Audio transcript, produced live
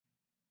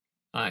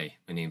Hi,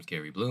 my name's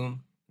Gary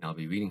Bloom, and I'll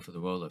be reading for the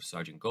role of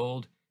Sergeant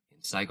Gold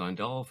in Saigon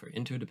Doll for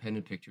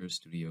Interdependent Pictures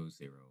Studio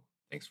 0.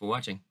 Thanks for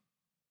watching.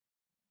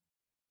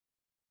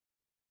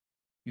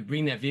 You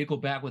bring that vehicle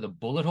back with a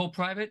bullet hole,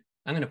 Private?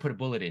 I'm going to put a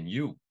bullet in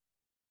you.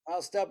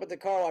 I'll stop at the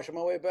car wash on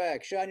my way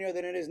back. Shinier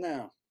than it is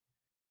now.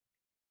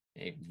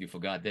 Hey, you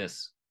forgot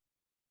this.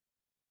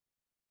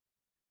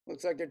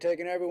 Looks like they're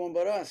taking everyone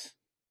but us.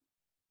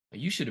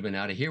 You should have been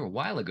out of here a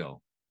while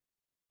ago.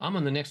 I'm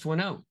on the next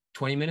one out.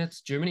 20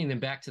 minutes, Germany, and then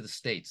back to the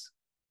States.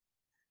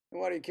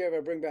 And why do you care if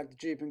I bring back the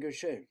Jeep in good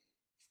shape?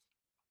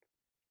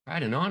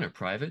 Pride and honor,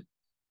 Private.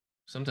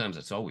 Sometimes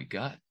that's all we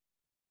got.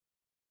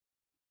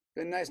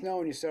 Been nice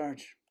knowing you,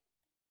 Sarge.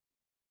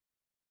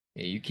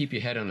 Hey, you keep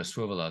your head on a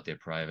swivel out there,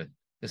 Private.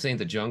 This ain't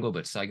the jungle,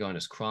 but Saigon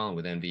is crawling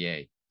with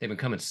NVA. They've been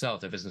coming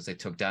south ever since they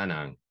took Da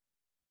Nang.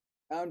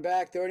 Out and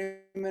back, 30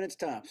 minutes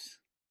tops.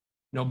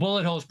 No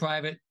bullet holes,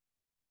 Private.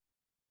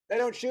 They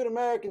don't shoot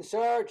Americans,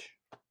 Sarge.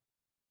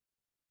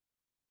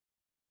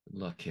 Good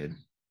luck, kid.